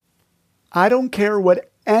I don't care what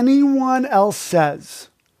anyone else says.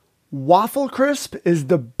 Waffle Crisp is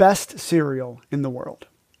the best cereal in the world.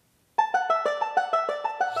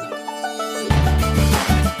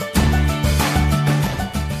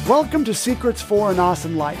 Welcome to Secrets for an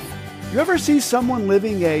Awesome Life. You ever see someone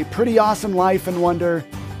living a pretty awesome life and wonder,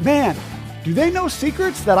 man, do they know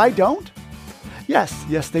secrets that I don't?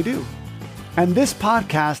 Yes, they do. And this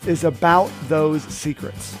podcast is about those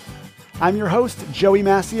secrets. I'm your host, Joey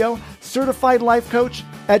Mascio, certified life coach,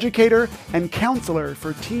 educator, and counselor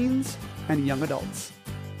for teens and young adults.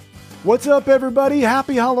 What's up, everybody?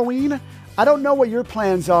 Happy Halloween. I don't know what your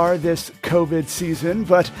plans are this COVID season,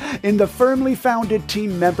 but in the Firmly Founded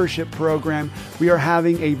Teen Membership Program, we are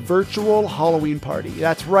having a virtual Halloween party.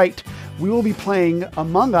 That's right. We will be playing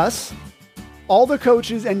Among Us. All the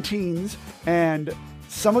coaches and teens and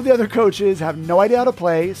some of the other coaches have no idea how to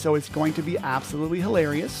play, so it's going to be absolutely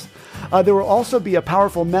hilarious. There will also be a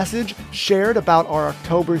powerful message shared about our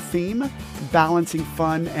October theme, balancing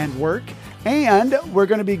fun and work. And we're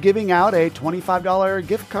going to be giving out a $25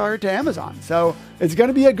 gift card to Amazon. So it's going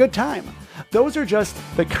to be a good time. Those are just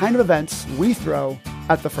the kind of events we throw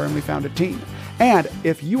at the Firmly Founded Team. And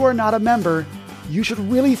if you are not a member, you should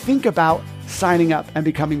really think about signing up and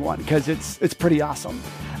becoming one because it's pretty awesome.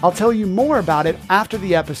 I'll tell you more about it after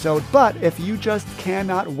the episode, but if you just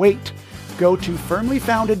cannot wait, go to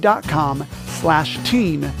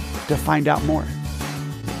firmlyfounded.com/teen to find out more.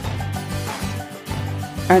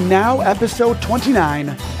 And now, episode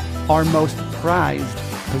 29, our most prized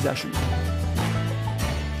possession.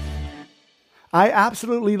 I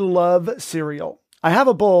absolutely love cereal. I have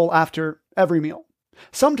a bowl after every meal.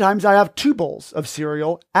 Sometimes I have 2 bowls of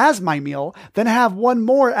cereal as my meal, then have one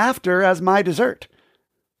more after as my dessert.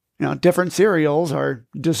 Different cereals are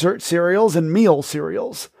dessert cereals and meal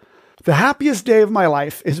cereals. The happiest day of my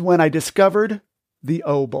life is when I discovered the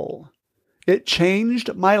Obol. It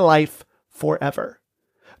changed my life forever.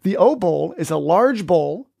 The Obol is a large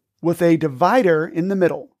bowl with a divider in the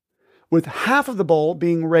middle, with half of the bowl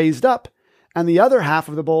being raised up and the other half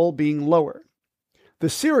of the bowl being lower. The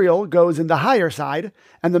cereal goes in the higher side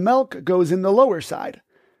and the milk goes in the lower side.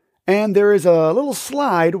 And there is a little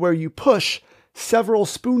slide where you push several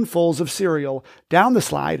spoonfuls of cereal down the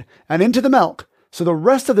slide and into the milk so the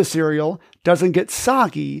rest of the cereal doesn't get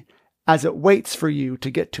soggy as it waits for you to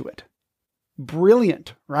get to it.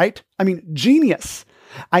 Brilliant, right? Genius.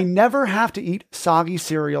 I never have to eat soggy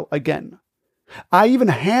cereal again. I even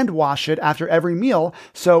hand wash it after every meal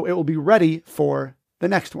so it will be ready for the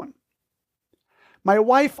next one. My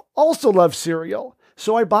wife also loves cereal,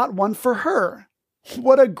 so I bought one for her.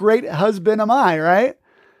 What a great husband am I, right?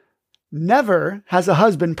 Never has a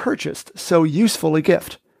husband purchased so useful a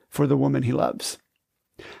gift for the woman he loves.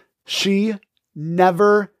 She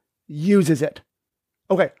never uses it.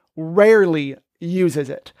 Okay, rarely uses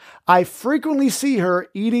it. I frequently see her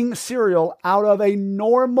eating cereal out of a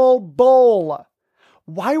normal bowl.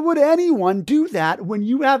 Why would anyone do that when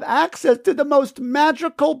you have access to the most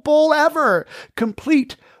magical bowl ever,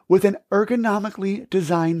 complete with an ergonomically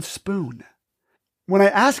designed spoon? When I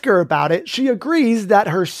ask her about it, she agrees that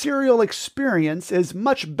her cereal experience is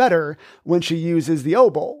much better when she uses the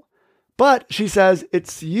Obol. But she says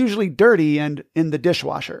it's usually dirty and in the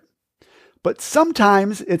dishwasher. But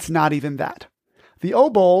sometimes it's not even that. The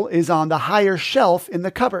Obol is on the higher shelf in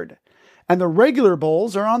the cupboard, and the regular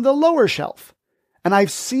bowls are on the lower shelf. And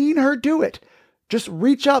I've seen her do it. Just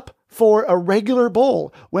reach up for a regular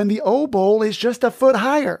bowl when the Obol is just a foot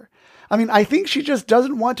higher. I think she just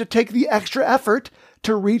doesn't want to take the extra effort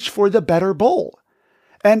to reach for the better bowl.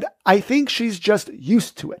 And I think she's just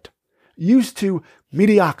used to it. Used to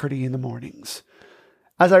mediocrity in the mornings.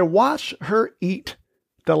 As I watch her eat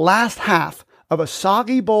the last half of a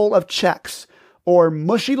soggy bowl of Chex or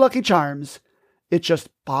mushy Lucky Charms, it just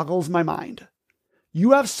boggles my mind.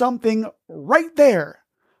 You have something right there,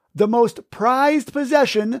 the most prized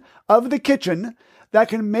possession of the kitchen that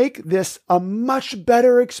can make this a much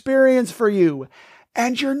better experience for you,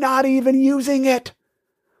 and you're not even using it.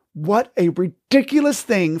 What a ridiculous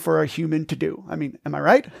thing for a human to do. Am I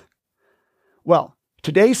right? Well,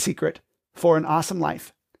 today's secret for an awesome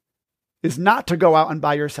life is not to go out and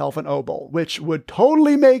buy yourself an Obol, which would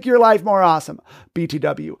totally make your life more awesome,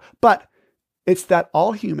 BTW. But it's that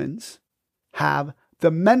all humans have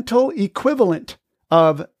the mental equivalent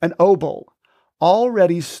of an Obol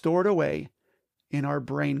already stored away in our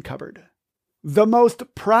brain cupboard. The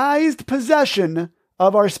most prized possession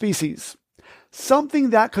of our species.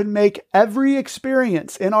 Something that could make every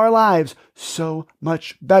experience in our lives so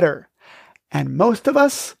much better. And most of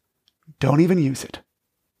us don't even use it.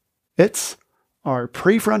 It's our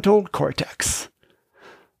prefrontal cortex.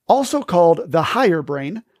 Also called the higher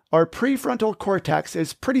brain, our prefrontal cortex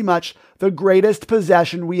is pretty much the greatest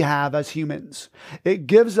possession we have as humans. It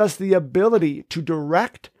gives us the ability to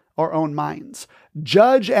direct our own minds,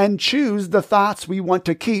 judge and choose the thoughts we want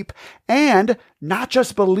to keep, and not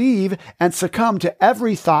just believe and succumb to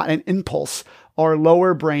every thought and impulse our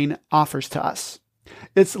lower brain offers to us.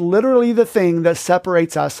 It's literally the thing that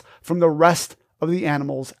separates us from the rest of the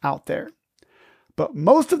animals out there. But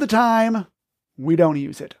most of the time, we don't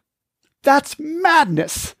use it. That's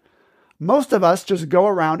madness. Most of us just go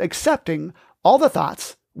around accepting all the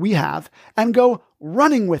thoughts we have and go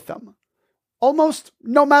running with them, almost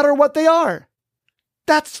no matter what they are.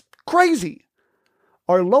 That's crazy.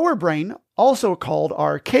 Our lower brain, also called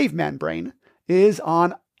our caveman brain, is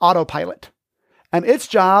on autopilot. And its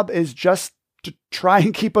job is just to try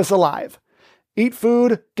and keep us alive. Eat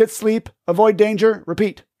food, get sleep, avoid danger,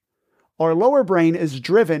 repeat. Our lower brain is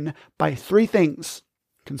driven by three things: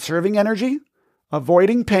 conserving energy,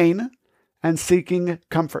 avoiding pain, and seeking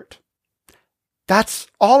comfort. That's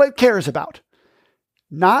all it cares about.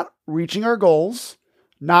 Not reaching our goals,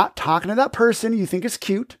 not talking to that person you think is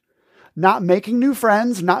cute, not making new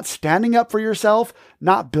friends, not standing up for yourself,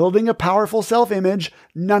 not building a powerful self-image,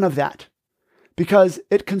 none of that. Because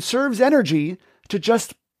it conserves energy to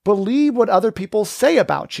just believe what other people say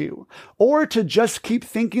about you, or to just keep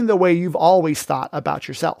thinking the way you've always thought about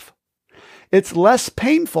yourself. It's less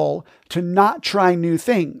painful to not try new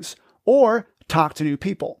things or talk to new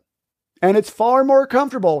people. And it's far more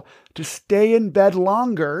comfortable to stay in bed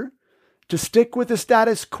longer, to stick with the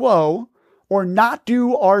status quo, or not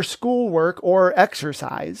do our schoolwork or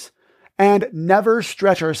exercise, and never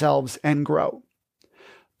stretch ourselves and grow.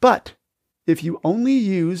 But if you only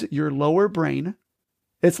use your lower brain,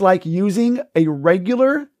 it's like using a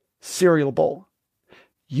regular cereal bowl.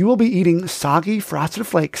 You will be eating soggy frosted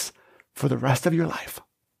flakes for the rest of your life.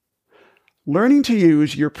 Learning to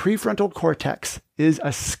use your prefrontal cortex is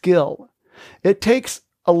a skill. It takes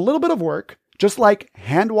a little bit of work, just like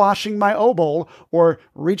hand washing my Obol or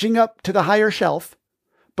reaching up to the higher shelf,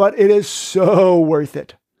 but it is so worth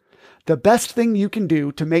it. The best thing you can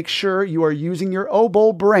do to make sure you are using your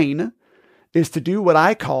Obol brain is to do what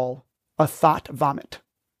I call a thought vomit.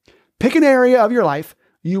 Pick an area of your life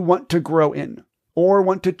you want to grow in or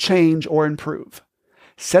want to change or improve.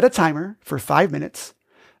 Set a timer for 5 minutes,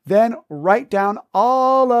 then write down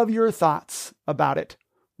all of your thoughts about it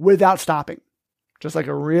without stopping. Just like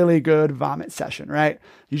a really good vomit session, right?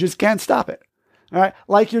 You just can't stop it. All right?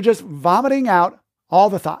 Like you're just vomiting out all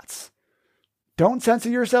the thoughts. Don't censor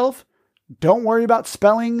yourself. Don't worry about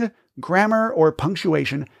spelling, grammar, or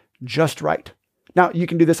punctuation. Just write. Now, you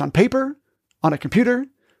can do this on paper, on a computer.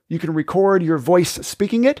 You can record your voice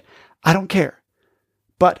speaking it. I don't care.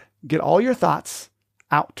 But get all your thoughts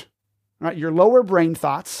out. Right? Your lower brain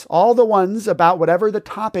thoughts, all the ones about whatever the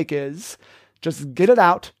topic is, just get it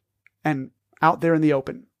out and out there in the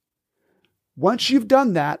open. Once you've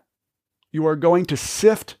done that, you are going to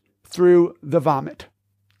sift through the vomit.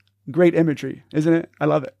 Great imagery, isn't it? I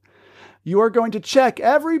love it. You are going to check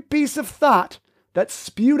every piece of thought that's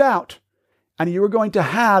spewed out, and you are going to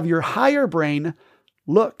have your higher brain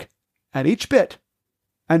look at each bit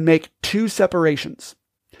and make two separations.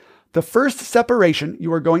 The first separation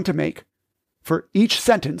you are going to make for each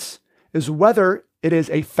sentence is whether it is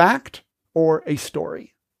a fact or a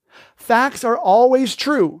story. Facts are always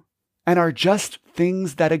true and are just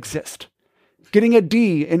things that exist. Getting a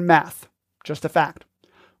D in math, just a fact.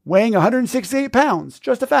 Weighing 168 pounds,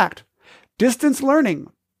 just a fact. Distance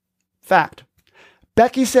learning, fact.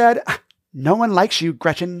 Becky said, "No one likes you,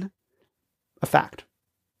 Gretchen," a fact.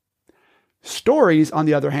 Stories, on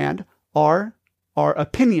the other hand, are our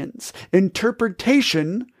opinions,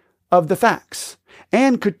 interpretation of the facts,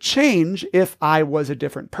 and could change if I was a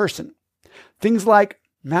different person. Things like,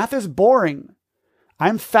 math is boring,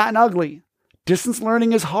 I'm fat and ugly, distance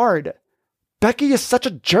learning is hard, Becky is such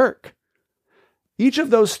a jerk. Each of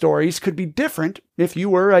those stories could be different if you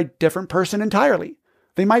were a different person entirely.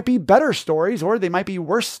 They might be better stories or they might be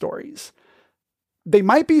worse stories. They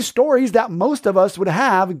might be stories that most of us would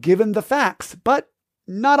have given the facts, but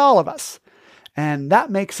not all of us. And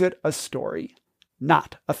that makes it a story,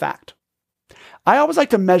 not a fact. I always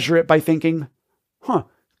like to measure it by thinking,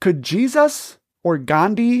 could Jesus or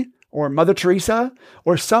Gandhi or Mother Teresa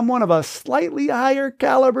or someone of a slightly higher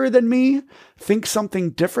caliber than me think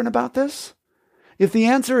something different about this? If the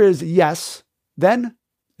answer is yes, then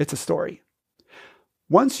it's a story.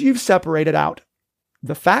 Once you've separated out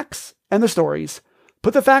the facts and the stories,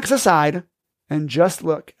 put the facts aside and just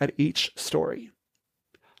look at each story.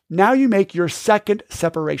 Now you make your second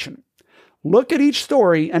separation. Look at each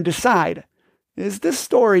story and decide, Is this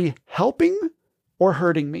story helping or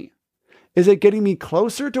hurting me? Is it getting me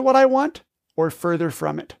closer to what I want or further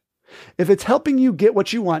from it? If it's helping you get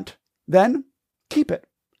what you want, then keep it.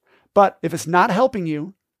 But if it's not helping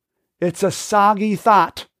you, it's a soggy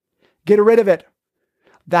thought. Get rid of it.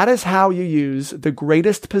 That is how you use the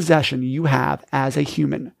greatest possession you have as a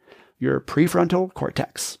human, your prefrontal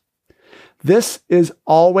cortex. This is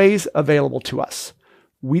always available to us.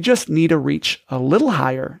 We just need to reach a little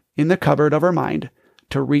higher in the cupboard of our mind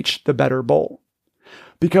to reach the better bowl.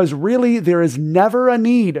 Because really, there is never a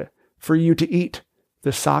need for you to eat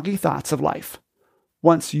the soggy thoughts of life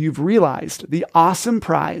once you've realized the awesome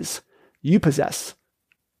prize you possess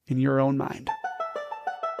in your own mind.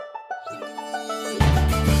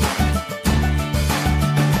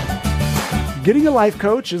 Getting a life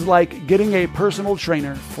coach is like getting a personal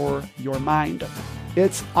trainer for your mind.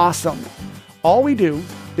 It's awesome. All we do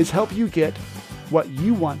is help you get what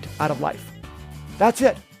you want out of life. That's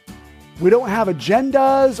it. We don't have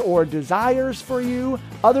agendas or desires for you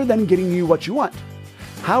other than getting you what you want.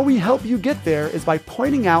 How we help you get there is by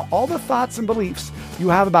pointing out all the thoughts and beliefs you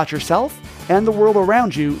have about yourself and the world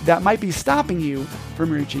around you that might be stopping you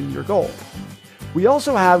from reaching your goal. We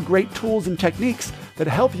also have great tools and techniques that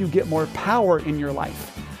help you get more power in your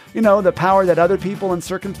life. You know, the power that other people and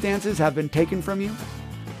circumstances have been taken from you.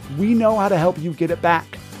 We know how to help you get it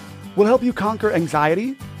back. We'll help you conquer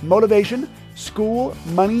anxiety, motivation, school,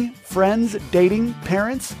 money, friends, dating,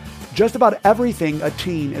 parents, just about everything a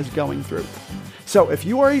teen is going through. So if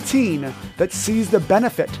you are a teen that sees the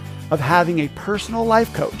benefit of having a personal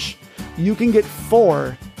life coach, you can get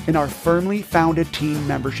 4 in our Firmly Founded Teen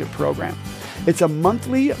Membership Program. It's a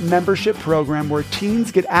monthly membership program where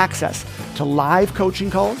teens get access to live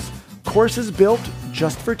coaching calls, courses built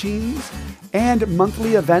just for teens, and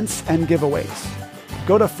monthly events and giveaways.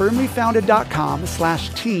 Go to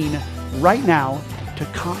firmlyfounded.com/teen right now to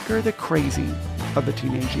conquer the crazy of the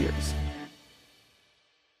teenage years.